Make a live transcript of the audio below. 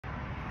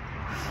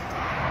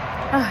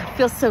Oh, it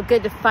feels so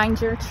good to find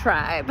your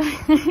tribe.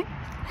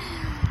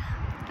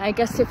 I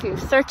guess if you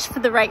search for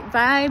the right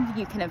vibe,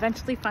 you can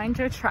eventually find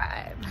your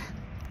tribe.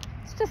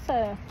 It's just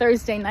a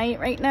Thursday night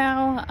right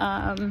now.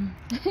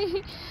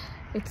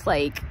 It's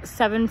like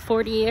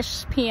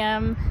 7:40-ish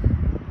p.m.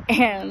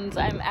 and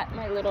I'm at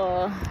my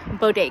little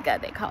bodega,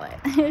 they call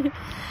it.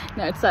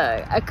 No, it's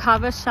a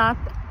kava shop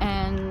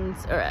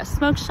or a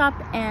smoke shop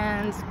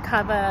and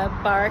kava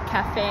bar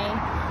cafe.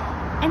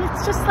 And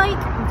it's just like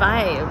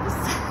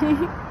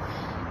vibes.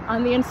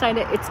 On the inside,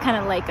 it's kind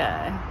of like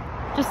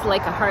just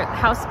like a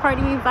house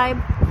party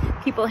vibe.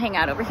 People hang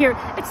out over here.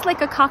 It's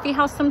like a coffee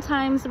house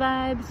sometimes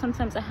vibe,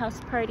 sometimes a house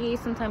party,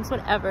 sometimes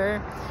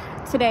whatever.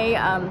 Today,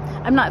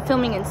 I'm not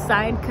filming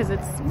inside because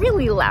it's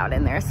really loud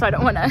in there, so I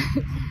don't want to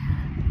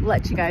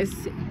let you guys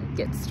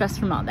get stressed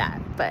from all that.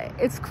 But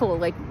it's cool.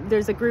 Like,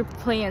 there's a group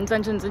playing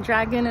Dungeons and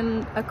Dragons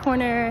in a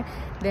corner.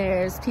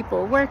 There's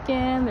people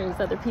working. There's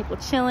other people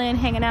chilling,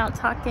 hanging out,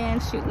 talking,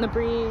 shooting the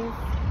breeze.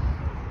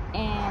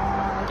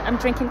 And I'm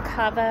drinking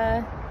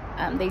kava.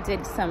 They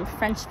did some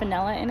French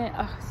vanilla in it.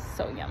 Oh,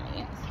 so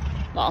yummy.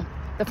 Well,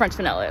 the French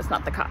vanilla is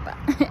not the kava.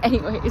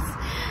 Anyways,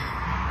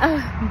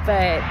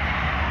 but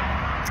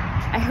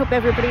I hope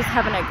everybody's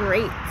having a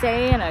great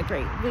day and a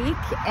great week.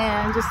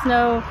 And just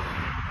know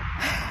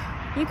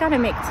you gotta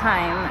make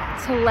time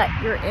to let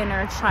your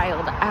inner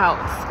child out.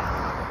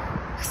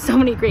 So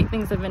many great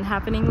things have been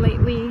happening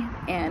lately,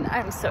 and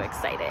I'm so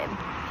excited.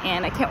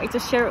 And I can't wait to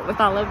share it with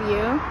all of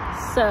you.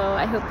 So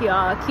I hope you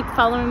all keep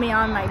following me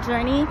on my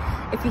journey.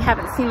 If you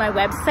haven't seen my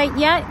website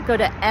yet, go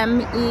to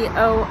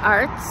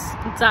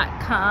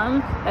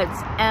meoarts.com.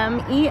 That's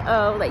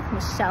M-E-O, like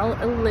Michelle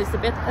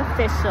Elizabeth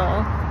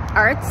Official,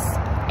 Arts,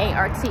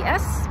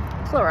 A-R-T-S,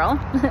 plural.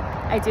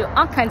 I do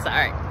all kinds of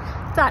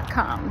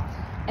art.com.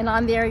 And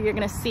on there, you're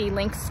gonna see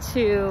links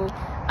to,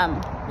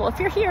 well, if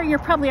you're here, you're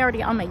probably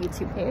already on my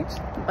YouTube page,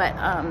 but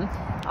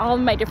all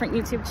of my different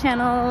YouTube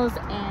channels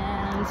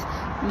and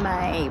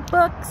my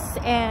books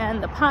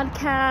and the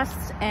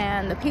podcast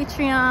and the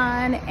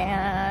Patreon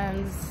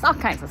and all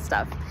kinds of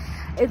stuff.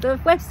 The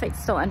website's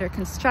still under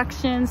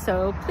construction,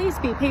 so please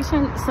be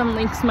patient. Some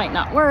links might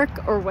not work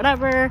or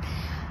whatever.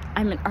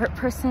 I'm an art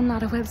person,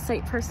 not a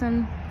website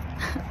person.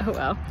 Oh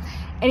well.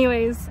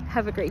 Anyways,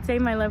 have a great day,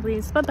 my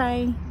lovelies.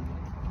 Bye-bye.